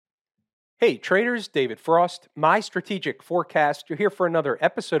Hey traders, David Frost, my strategic forecast. You're here for another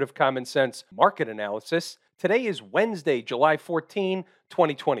episode of Common Sense Market Analysis. Today is Wednesday, July 14,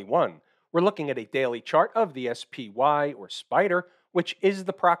 2021. We're looking at a daily chart of the SPY or Spider, which is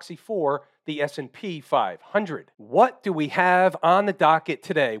the proxy for the S&P 500. What do we have on the docket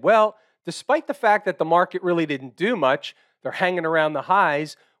today? Well, despite the fact that the market really didn't do much, they're hanging around the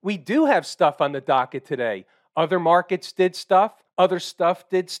highs, we do have stuff on the docket today. Other markets did stuff, other stuff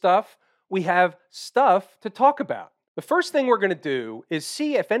did stuff. We have stuff to talk about. The first thing we're going to do is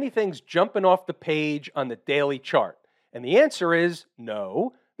see if anything's jumping off the page on the daily chart. And the answer is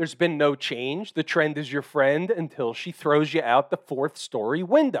no, there's been no change. The trend is your friend until she throws you out the fourth story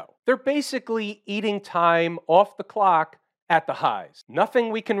window. They're basically eating time off the clock at the highs.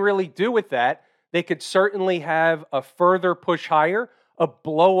 Nothing we can really do with that. They could certainly have a further push higher, a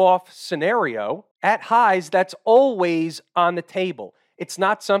blow-off scenario. At highs, that's always on the table. It's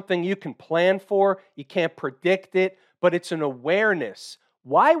not something you can plan for, you can't predict it, but it's an awareness.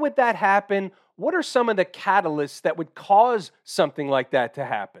 Why would that happen? What are some of the catalysts that would cause something like that to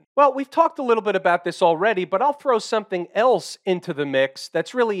happen? Well, we've talked a little bit about this already, but I'll throw something else into the mix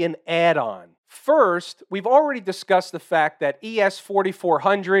that's really an add-on. First, we've already discussed the fact that ES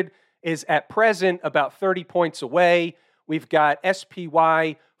 4400 is at present about 30 points away. We've got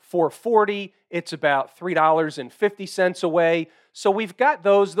SPY 440, it's about $3.50 away. So we've got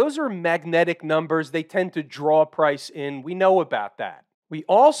those. Those are magnetic numbers. They tend to draw price in. We know about that. We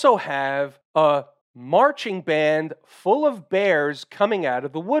also have a marching band full of bears coming out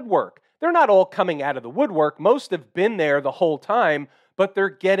of the woodwork. They're not all coming out of the woodwork. Most have been there the whole time, but they're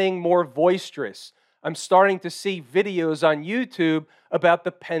getting more boisterous. I'm starting to see videos on YouTube about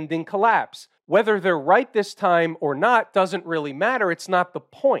the pending collapse. Whether they're right this time or not doesn't really matter. It's not the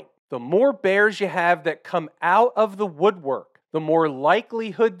point. The more bears you have that come out of the woodwork, the more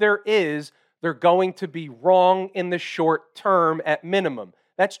likelihood there is they're going to be wrong in the short term at minimum.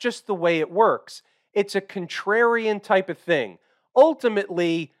 That's just the way it works. It's a contrarian type of thing.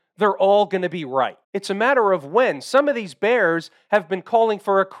 Ultimately, they're all going to be right. It's a matter of when. Some of these bears have been calling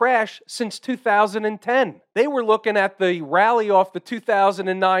for a crash since 2010. They were looking at the rally off the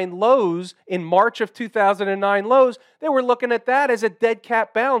 2009 lows, in March of 2009 lows. They were looking at that as a dead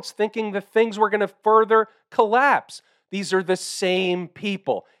cat bounce, thinking that things were going to further collapse. These are the same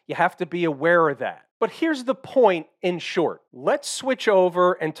people. You have to be aware of that. But here's the point in short. Let's switch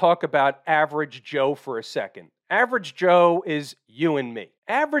over and talk about Average Joe for a second. Average Joe is you and me.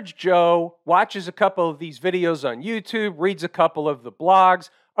 Average Joe watches a couple of these videos on YouTube, reads a couple of the blogs,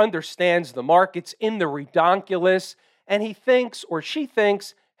 understands the markets in the redonkulous, and he thinks or she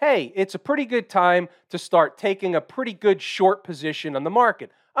thinks, hey, it's a pretty good time to start taking a pretty good short position on the market.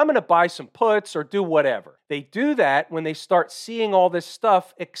 I'm going to buy some puts or do whatever. They do that when they start seeing all this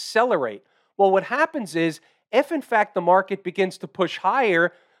stuff accelerate. Well, what happens is, if in fact the market begins to push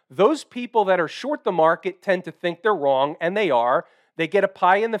higher, those people that are short the market tend to think they're wrong, and they are. They get a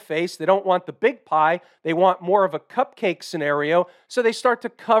pie in the face. They don't want the big pie. They want more of a cupcake scenario. So they start to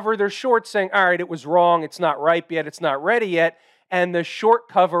cover their shorts saying, all right, it was wrong. It's not ripe yet. It's not ready yet. And the short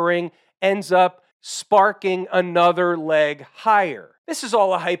covering ends up sparking another leg higher. This is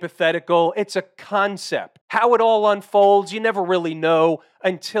all a hypothetical. It's a concept. How it all unfolds, you never really know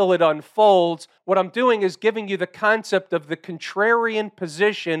until it unfolds. What I'm doing is giving you the concept of the contrarian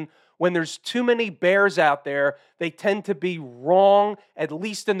position. When there's too many bears out there, they tend to be wrong, at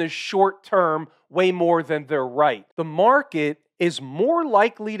least in the short term, way more than they're right. The market is more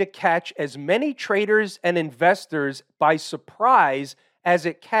likely to catch as many traders and investors by surprise as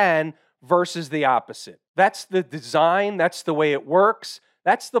it can versus the opposite. That's the design, that's the way it works,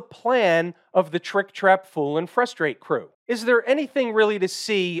 that's the plan of the Trick, Trap, Fool, and Frustrate crew. Is there anything really to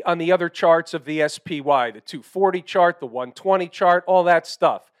see on the other charts of the SPY, the 240 chart, the 120 chart, all that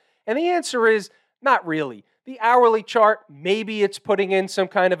stuff? And the answer is not really. The hourly chart, maybe it's putting in some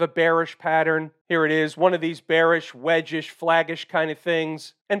kind of a bearish pattern. Here it is, one of these bearish, wedgish, flaggish kind of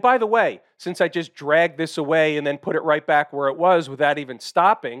things. And by the way, since I just dragged this away and then put it right back where it was without even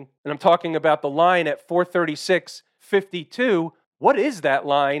stopping, and I'm talking about the line at 436.52, what is that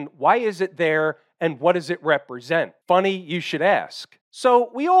line? Why is it there? And what does it represent? Funny you should ask. So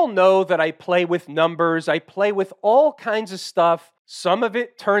we all know that I play with numbers. I play with all kinds of stuff. Some of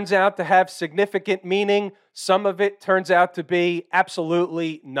it turns out to have significant meaning. Some of it turns out to be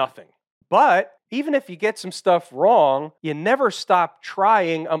absolutely nothing. But even if you get some stuff wrong, you never stop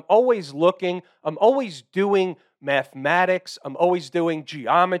trying. I'm always looking. I'm always doing mathematics. I'm always doing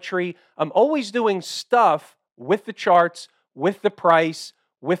geometry. I'm always doing stuff with the charts, with the price,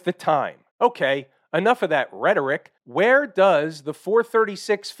 with the time. Okay, enough of that rhetoric. Where does the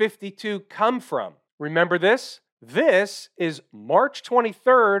 436.52 come from? Remember this? This is March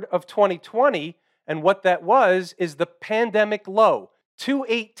 23rd of 2020, and what that was is the pandemic low,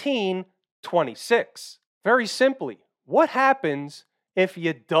 218.26. Very simply, what happens if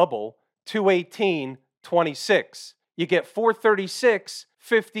you double 218.26? You get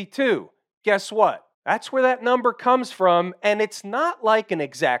 436.52. Guess what? That's where that number comes from, and it's not like an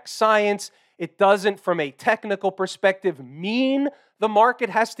exact science. It doesn't, from a technical perspective, mean the market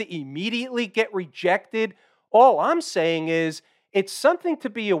has to immediately get rejected. All I'm saying is it's something to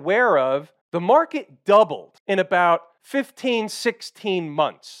be aware of. The market doubled in about 15, 16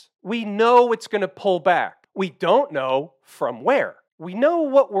 months. We know it's going to pull back. We don't know from where. We know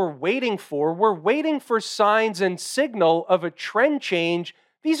what we're waiting for. We're waiting for signs and signal of a trend change.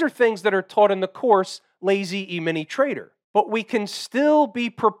 These are things that are taught in the course, Lazy E-mini Trader. But we can still be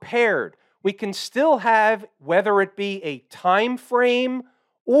prepared. We can still have, whether it be a time frame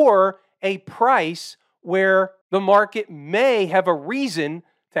or a price where the market may have a reason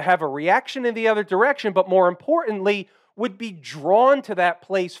to have a reaction in the other direction, but more importantly, would be drawn to that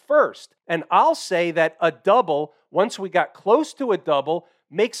place first. And I'll say that a double, once we got close to a double,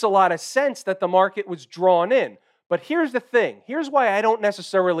 makes a lot of sense that the market was drawn in. But here's the thing. Here's why I don't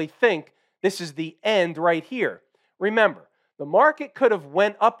necessarily think this is the end right here. Remember, the market could have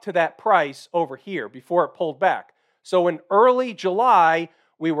went up to that price over here before it pulled back. So in early July,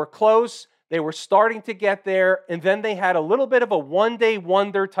 we were close. They were starting to get there, and then they had a little bit of a one-day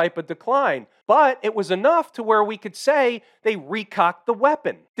wonder type of decline. But it was enough to where we could say they recocked the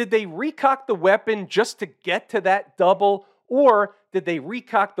weapon. Did they recock the weapon just to get to that double, or did they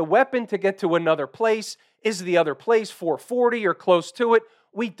recock the weapon to get to another place? Is the other place 440 or close to it?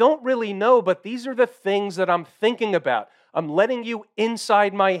 We don't really know, but these are the things that I'm thinking about. I'm letting you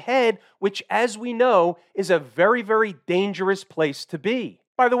inside my head, which, as we know, is a very, very dangerous place to be.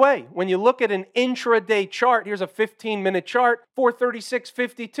 By the way, when you look at an intraday chart, here's a 15-minute chart,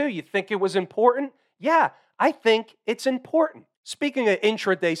 436.52, you think it was important? Yeah, I think it's important. Speaking of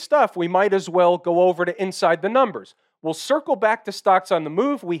intraday stuff, we might as well go over to inside the numbers. We'll circle back to stocks on the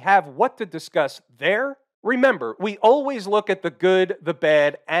move. We have what to discuss there. Remember, we always look at the good, the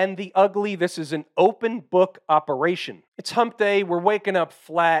bad, and the ugly. This is an open book operation. It's hump day. We're waking up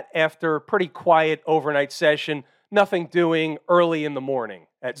flat after a pretty quiet overnight session. Nothing doing early in the morning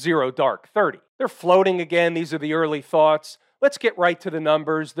at 0:30. They're floating again. These are the early thoughts. Let's get right to the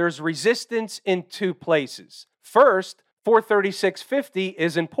numbers. There's resistance in two places. First, 436.50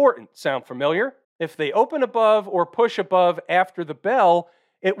 is important. Sound familiar? If they open above or push above after the bell,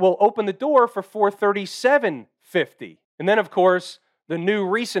 it will open the door for 437.50. And then, of course, the new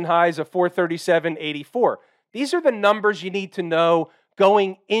recent highs of 437.84. These are the numbers you need to know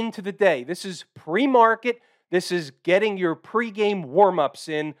going into the day. This is pre-market. This is getting your pregame warm-ups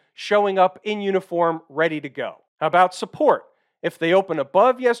in, showing up in uniform, ready to go. How about support? If they open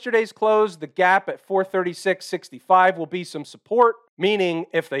above yesterday's close, the gap at 436.65 will be some support, meaning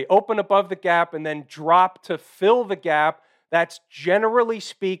if they open above the gap and then drop to fill the gap, that's generally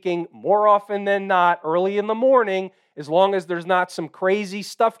speaking, more often than not, early in the morning, as long as there's not some crazy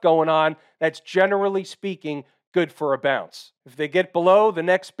stuff going on, that's generally speaking good for a bounce. If they get below, the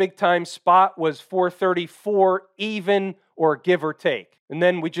next big time spot was 434 even or give or take. And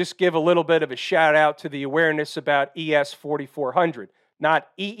then we just give a little bit of a shout out to the awareness about ES 4400. Not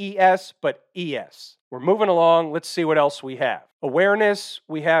EES, but ES. We're moving along. Let's see what else we have. Awareness,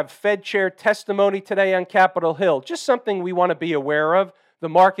 we have Fed Chair testimony today on Capitol Hill. Just something we want to be aware of. The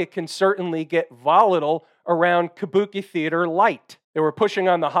market can certainly get volatile around Kabuki Theater Light. They were pushing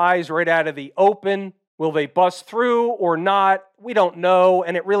on the highs right out of the open. Will they bust through or not? We don't know,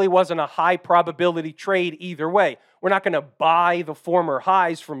 and it really wasn't a high probability trade either way. We're not going to buy the former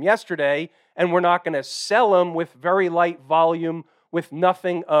highs from yesterday, and we're not going to sell them with very light volume with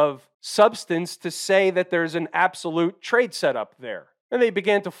nothing of substance to say that there's an absolute trade setup there. And they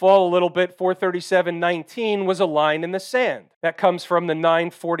began to fall a little bit. 437.19 was a line in the sand. That comes from the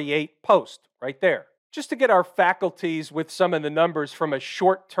 948 post right there. Just to get our faculties with some of the numbers from a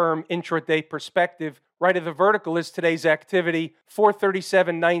short-term intraday perspective, right of the vertical is today's activity,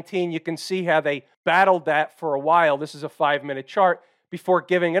 437.19. You can see how they battled that for a while. This is a 5-minute chart before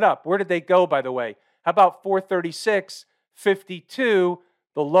giving it up. Where did they go, by the way? How about 436.52?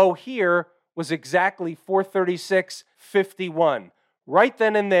 The low here was exactly 436.51. Right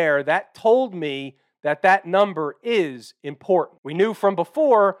then and there, that told me that that number is important. We knew from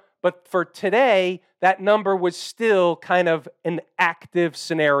before, but for today, that number was still kind of an active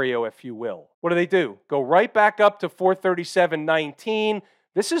scenario, if you will. What do? Go right back up to 437.19.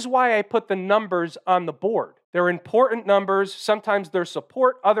 This is why I put the numbers on the board. They're important numbers. Sometimes they're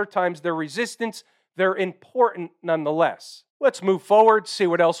support, other times they're resistance. They're important nonetheless. Let's move forward, see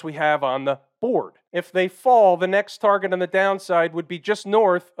what else we have on the board. If they fall, the next target on the downside would be just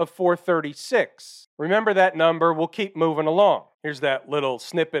north of 436. Remember that number. We'll keep moving along. Here's that little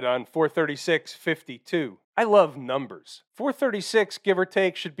snippet on 436.52. I love numbers. 436, give or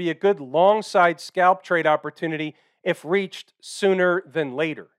take, should be a good long side scalp trade opportunity if reached sooner than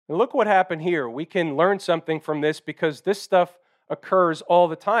later. And look what happened here. We can learn something from this because this stuff occurs all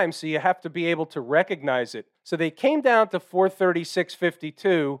the time, so you have to be able to recognize it. So they came down to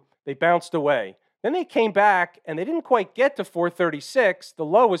 436.52. They bounced away. Then they came back, and they didn't quite get to 436. The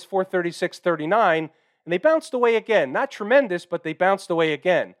low was 436.39, and they bounced away again. Not tremendous, but they bounced away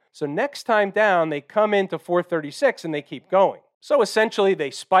again. So next time down, they come into 436, and they keep going. So essentially,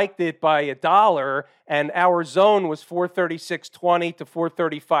 they spiked it by $1, and our zone was 436.20 to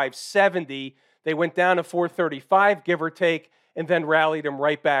 435.70. They went down to 435, give or take, and then rallied them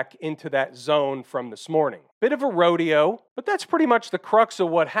right back into that zone from this morning. Bit of a rodeo, but that's pretty much the crux of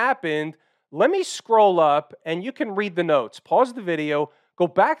what happened. Let me scroll up, and you can read the notes. Pause the video, go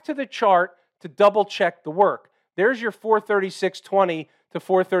back to the chart to double check the work. There's your 436.20 to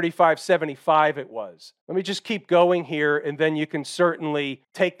 435.75 it was. Let me just keep going here, and then you can certainly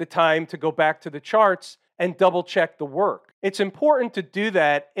take the time to go back to the charts and double check the work. It's important to do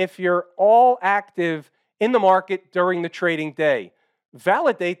that if you're all active in the market during the trading day.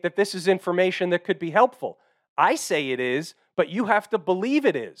 Validate that this is information that could be helpful. I say it is, but you have to believe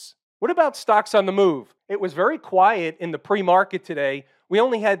it is. What about stocks on the move? It was very quiet in the pre-market today. We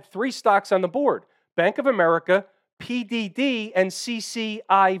only had 3 stocks on the board: Bank of America, PDD, and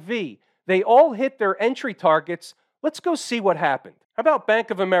CCIV. They all hit their entry targets. Let's go see what happened. How about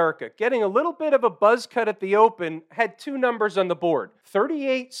Bank of America? Getting a little bit of a buzz cut at the open, had 2 numbers on the board,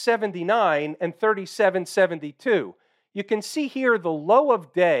 38.79 and 37.72. You can see here the low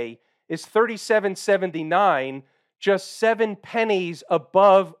of day is 37.79, just 7 pennies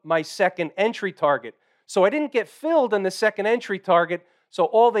above my second entry target. So I didn't get filled in the second entry target, so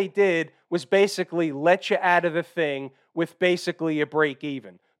all they did was basically let you out of the thing with basically a break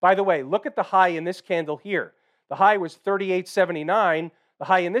even. By the way, look at the high in this candle here. The high was 38.79, the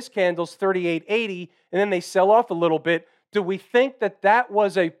high in this candle is 38.80, and then they sell off a little bit. Do we think that that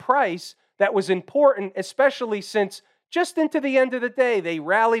was a price that was important, especially since just into the end of the day, they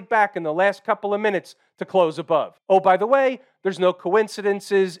rallied back in the last couple of minutes to close above? Oh, by the way, there's no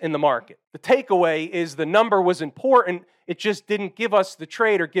coincidences in the market. The takeaway is the number was important. It just didn't give us the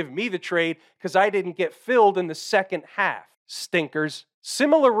trade or give me the trade because I didn't get filled in the second half. Stinkers.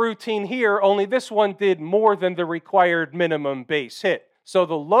 Similar routine here, only this one did more than the required minimum base hit. So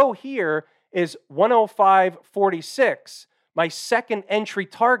the low here is 105.46. My second entry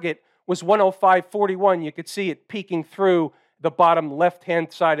target was 105.41. You could see it peeking through the bottom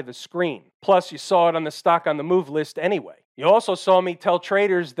left-hand side of the screen. Plus, you saw it on the stock on the move list anyway. You also saw me tell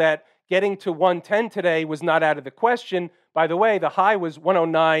traders that getting to 110 today was not out of the question. By the way, the high was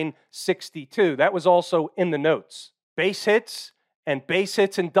 109.62. That was also in the notes. Base hits and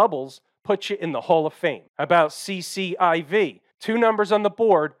doubles put you in the Hall of Fame. How about CCIV? 2 numbers on the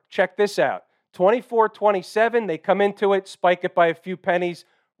board. Check this out. 24.27, they come into it, spike it by a few pennies,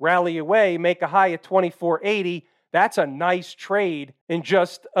 rally away, make a high at 24.80. That's a nice trade in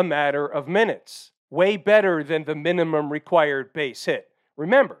just a matter of minutes. Way better than the minimum required base hit.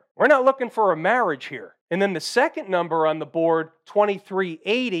 Remember, we're not looking for a marriage here. And then the second number on the board,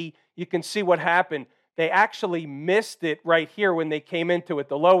 23.80, you can see what happened. They actually missed it right here when they came into it.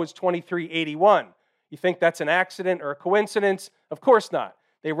 The low is 23.81. You think that's an accident or a coincidence? Of course not.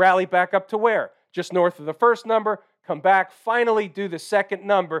 They rally back up to where? Just north of the first number, come back, finally do the second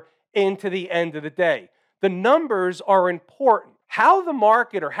number into the end of the day. The numbers are important. How the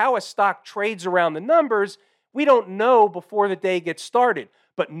market or how a stock trades around the numbers, we don't know before the day gets started.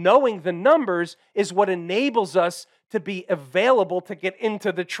 But knowing the numbers is what enables us to be available to get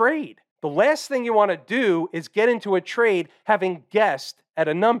into the trade. The last thing you want to do is get into a trade having guessed at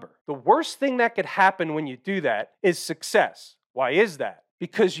a number. The worst thing that could happen when you do that is success. Why is that?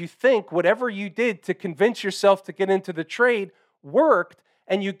 Because you think whatever you did to convince yourself to get into the trade worked,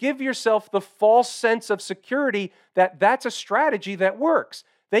 and you give yourself the false sense of security that that's a strategy that works.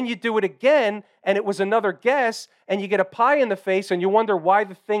 Then you do it again, and it was another guess, and you get a pie in the face, and you wonder why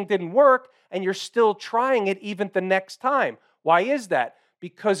the thing didn't work, and you're still trying it even the next time. Why is that?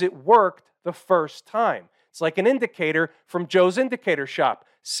 Because it worked the first time. It's like an indicator from Joe's Indicator Shop.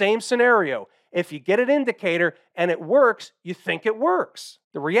 Same scenario. If you get an indicator and it works, you think it works.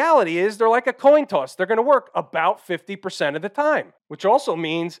 The reality is they're like a coin toss. They're going to work about 50% of the time, which also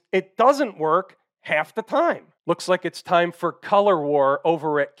means it doesn't work half the time. Looks like it's time for color war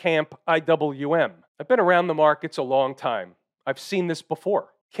over at Camp IWM. I've been around the markets a long time. I've seen this before.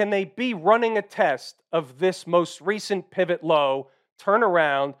 Can they be running a test of this most recent pivot low, turn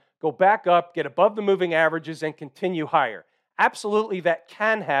around, go back up, get above the moving averages, and continue higher? Absolutely, that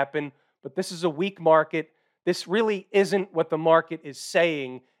can happen, but this is a weak market. This really isn't what the market is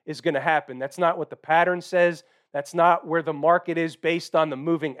saying is going to happen. That's not what the pattern says. That's not where the market is based on the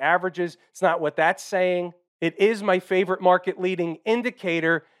moving averages. It's not what that's saying. It is my favorite market leading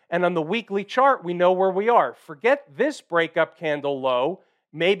indicator, and on the weekly chart, we know where we are. Forget this breakup candle low.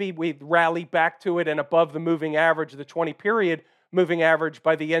 Maybe we rally back to it and above the moving average, the 20-period moving average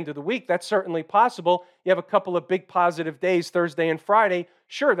by the end of the week. That's certainly possible. You have a couple of big positive days, Thursday and Friday.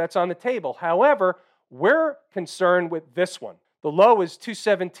 Sure, that's on the table. However, we're concerned with this one. The low is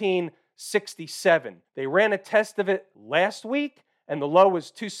 217.67. They ran a test of it last week, and the low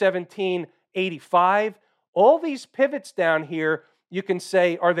was 217.85. All these pivots down here, you can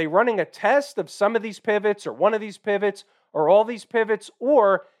say, are they running a test of some of these pivots or one of these pivots or all these pivots,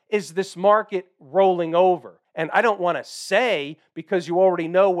 or is this market rolling over? And I don't want to say, because you already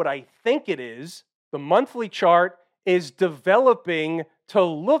know what I think it is. The monthly chart is developing to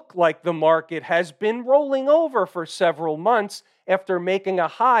look like the market has been rolling over for several months after making a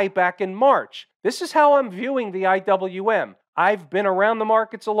high back in March. This is how I'm viewing the IWM. I've been around the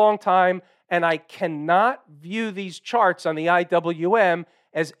markets a long time, and I cannot view these charts on the IWM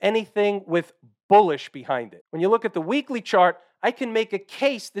as anything with bullish behind it. When you look at the weekly chart, I can make a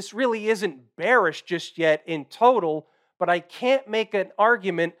case this really isn't bearish just yet in total, but I can't make an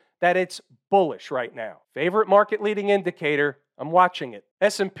argument that it's bullish right now. Favorite market leading indicator, I'm watching it.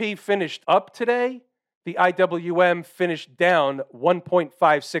 S&P finished up today. The IWM finished down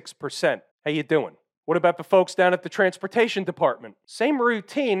 1.56%. How you doing? What about the folks down at the transportation department? Same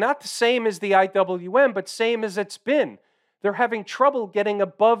routine, not the same as the IWM, but same as it's been. They're having trouble getting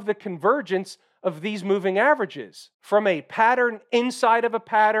above the convergence of these moving averages. From a pattern inside of a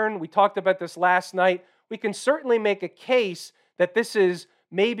pattern, we talked about this last night, we can certainly make a case that this is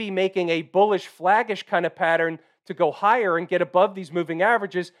maybe making a bullish, flaggish kind of pattern to go higher and get above these moving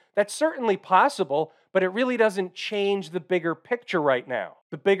averages. That's certainly possible, but it really doesn't change the bigger picture right now.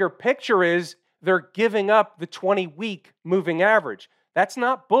 The bigger picture is they're giving up the 20-week moving average. That's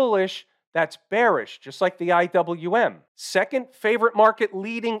not bullish, that's bearish, just like the IWM. Second favorite market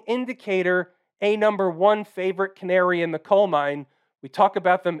leading indicator, a number one favorite canary in the coal mine. We talk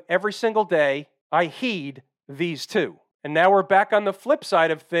about them every single day. I heed these two. And now we're back on the flip side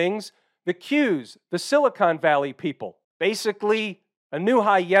of things. The Qs, the Silicon Valley people. Basically, a new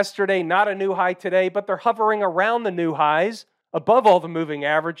high yesterday, not a new high today, but they're hovering around the new highs, above all the moving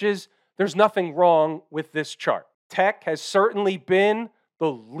averages. There's nothing wrong with this chart. Tech has certainly been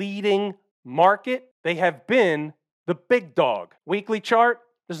the leading market. They have been the big dog. Weekly chart,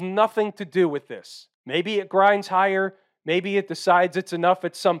 there's nothing to do with this. Maybe it grinds higher. Maybe it decides it's enough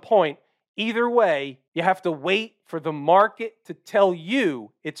at some point. Either way, you have to wait for the market to tell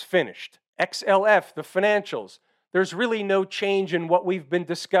you it's finished. XLF, the financials, there's really no change in what we've been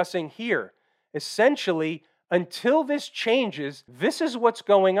discussing here. Essentially, until this changes, this is what's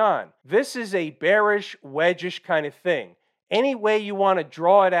going on. This is a bearish, wedgish kind of thing. Any way you want to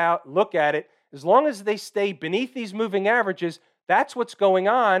draw it out, look at it, as long as they stay beneath these moving averages, that's what's going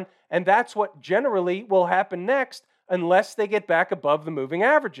on, and that's what generally will happen next unless they get back above the moving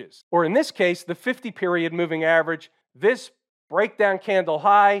averages. Or in this case, the 50-period moving average, this breakdown candle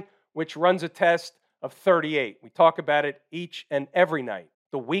high, which runs a test of 38. We talk about it each and every night.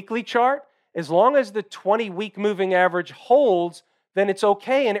 The weekly chart, as long as the 20-week moving average holds, then it's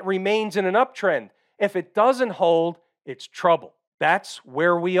okay and it remains in an uptrend. If it doesn't hold, it's trouble. That's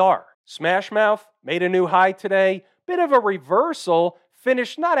where we are. Smashmouth made a new high today. Bit of a reversal,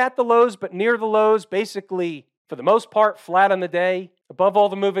 finished not at the lows, but near the lows, basically, for the most part, flat on the day. Above all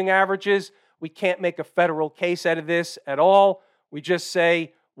the moving averages, we can't make a federal case out of this at all. We just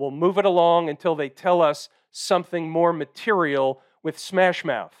say we'll move it along until they tell us something more material with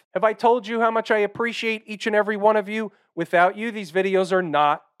Smashmouth. Have I told you how much I appreciate each and every one of you? Without you, these videos are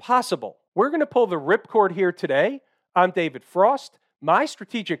not possible. We're going to pull the ripcord here today. I'm David Frost, my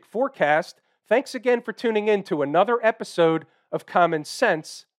strategic forecast. Thanks again for tuning in to another episode of Common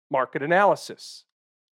Sense Market Analysis.